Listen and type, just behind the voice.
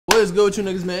is good with you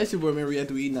niggas, man? It's your boy, man. React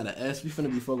to eating out of S. We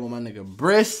finna be fucking with my nigga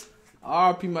Bris.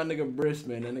 RP my nigga Bris,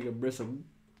 man. That nigga Bris a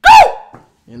go!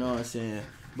 You know what I'm saying?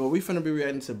 But we finna be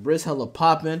reacting to Bris hella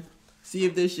poppin'. See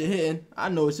if this shit hitting. I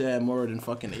know it should have more than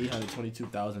fucking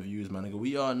 822,000 views, my nigga.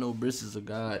 We all know Bris is a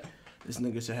god. This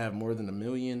nigga should have more than 1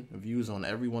 million views on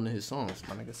every one of his songs.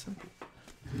 My nigga, simple.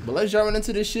 But let's jump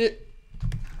into this shit.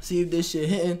 See if this shit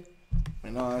hitting.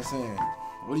 You know what I'm saying?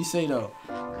 What do you say though?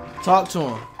 Talk to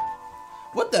him.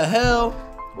 What the hell?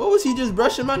 What was he just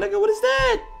brushing, my nigga? What is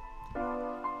that?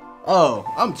 Oh,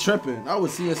 I'm tripping. I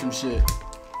was seeing some shit.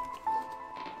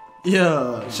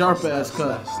 Yeah, sharp ass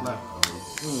cut.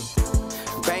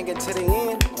 Banging to the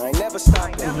end, I ain't never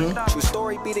stopping. True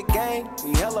story be the game,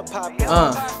 we hella poppin'.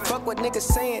 Fuck what niggas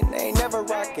saying, they ain't never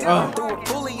rockin'. Threw a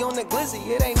bully on the glizzy,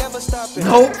 it ain't never stopping.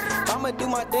 Nope. I'ma do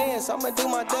my dance, I'ma do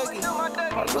my Dougie.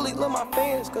 I really love my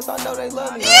fans, cause I know they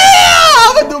love me.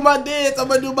 Yeah, I'ma do my dance,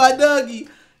 I'ma do my Dougie.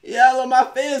 Yeah, I love my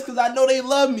fans, cause I know they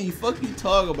love me. Fuck you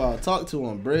talk about. Talk to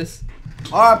him, Bris.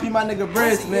 RP my nigga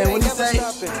Bris, man. What you say?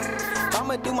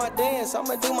 I'ma do my dance,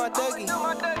 I'ma do my Dougie.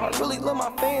 I really love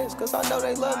my fans, cause I know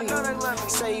they love me.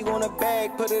 Say you want a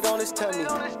bag, put it on his tummy.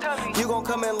 You gon'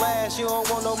 come in last, you don't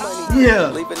want no money. Yeah.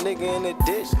 Leave a nigga in the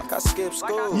ditch like I skipped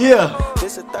school. Yeah.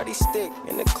 This a 30 stick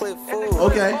in the clip full.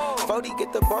 Okay. 40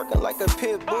 get the barking like a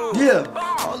pit bull. Yeah.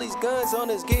 All these guns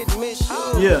on us getting misused.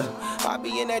 Yeah. I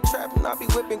be in that trap and I be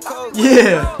whipping coke.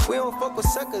 Yeah. We don't fuck with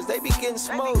suckers, they be getting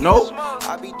smoked. Nope.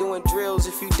 I be doing drills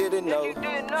if you didn't know.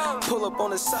 Pull up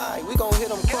on the side, we gon' hit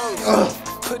him close.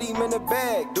 Put him in the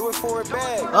bag, do it for a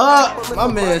bag. My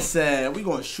man said we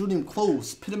gonna shoot him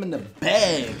close, put him in the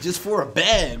bag, just for a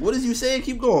bag. What is you saying?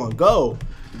 Keep going. Go.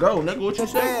 Go, nigga, what you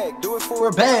say? Do it for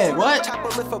a bag, what? Chopper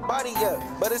lift a body up,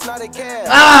 but it's not a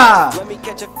cab. Let me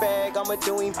catch a fag, I'ma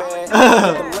do him bad.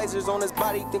 Them lasers on his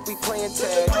body, think we playing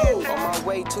tag. On my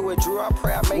way to a drew, I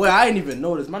pray I make I ain't even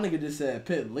noticed. My nigga just said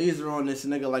put laser on this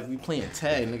nigga like we playing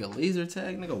tag. Nigga, laser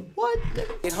tag? Nigga, what?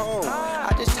 Get home.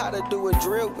 I just try to do a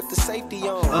drill with the safety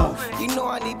on. You know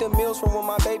I need the meals from when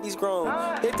my baby's grown.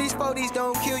 If these 40s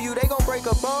don't kill you, they gon' break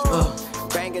a bone.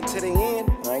 Banging to the end,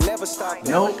 I ain't never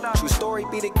stopping. Nope. True story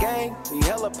be the game, we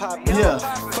hella poppin'. Yeah.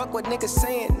 Fuck what niggas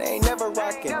saying, they ain't never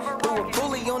rockin'. Threw a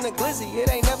bully on the glizzy, it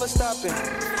ain't never stopping.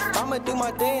 I'ma do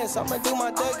my dance, I'ma do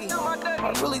my Dougie.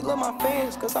 I really love my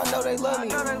fans, cause I know they love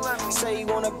me. Say you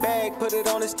want a bag, put it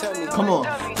on his tummy. Come on.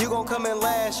 You gon' come in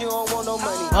last, you don't want no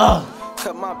money.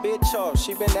 Cut my bitch off,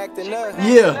 she been acting up.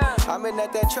 Yeah. I been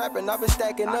at that trap and I been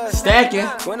stacking up. Stacking?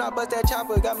 When I bust that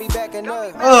chopper, got me backing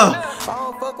up. I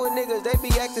don't fuck with niggas, they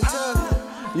be acting tough.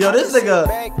 Yo, this nigga,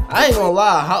 I ain't gonna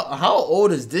lie. How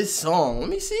old is this song? Let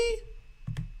me see.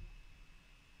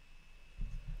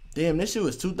 Damn, this shit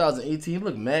was 2018. He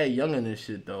look mad young in this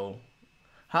shit though.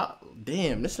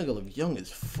 Damn, this nigga look young as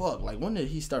fuck. Like, when did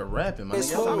he start rapping, man? Let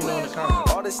me know in the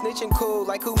comments. All the snitching cool,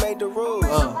 like who made the rules?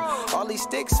 All these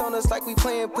sticks on us like we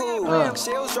playing pool.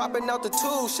 Shells dropping out the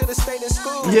tools, should've stayed in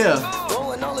school. Yeah.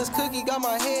 Blowing all this cookie, got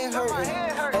my head hurting.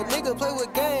 That nigga play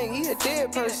with gang, he a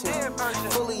dead person.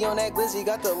 Fully on that glizzy,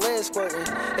 got the lead squirting.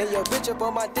 And your bitch up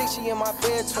on my dick, she in my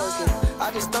bed twerking.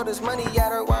 I just throw this money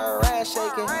at her while her ass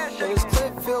shaking. And this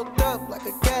clip filled up like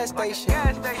a gas station.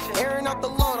 Airing out the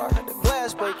load, I heard the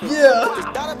glass breaking. Yeah. Put this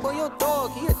dot up on your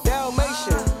dog, he a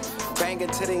Dalmatian. Banging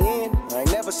to the end, I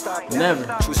ain't never stopping. Never.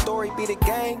 True story be the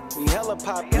game, we hella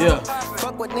poppin'. Yeah.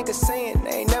 Fuck what niggas saying,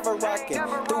 they ain't never rockin'.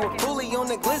 Threw a bully on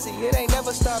the glizzy, it ain't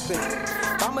never stopping.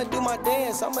 I'ma do my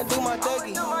dance, I'ma do my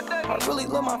Dougie. I really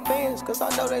love my fans, cause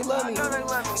I know they love me.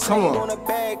 Say you want a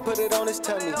bag, put it on his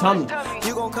tummy.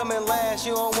 You gon' come in last,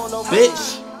 you don't want no money.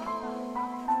 Bitch.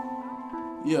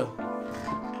 Yeah.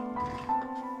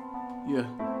 Yeah.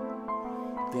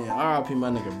 Damn, RIP my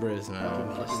nigga Bris, man.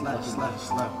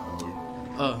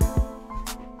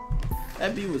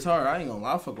 That beat was hard. I ain't gonna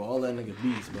lie. I fuck with all that nigga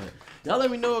beats, but y'all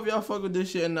let me know if y'all fuck with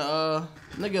this shit. And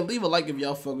nigga, leave a like if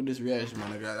y'all fuck with this reaction, my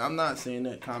nigga. I'm not saying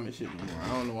that comment shit anymore. I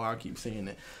don't know why I keep saying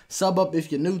that. Sub up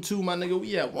if you're new too, my nigga.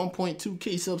 We at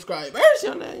 1.2K subscribers.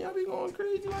 Y'all be going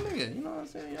crazy, my nigga. You know what I'm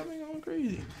saying? Y'all be going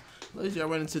crazy. Let's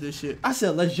jump right into this shit. I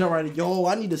said let's jump right in. Yo,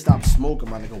 I need to stop smoking,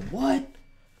 my nigga. What?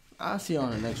 I'll see you on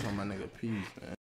the next one, my nigga. Peace, man.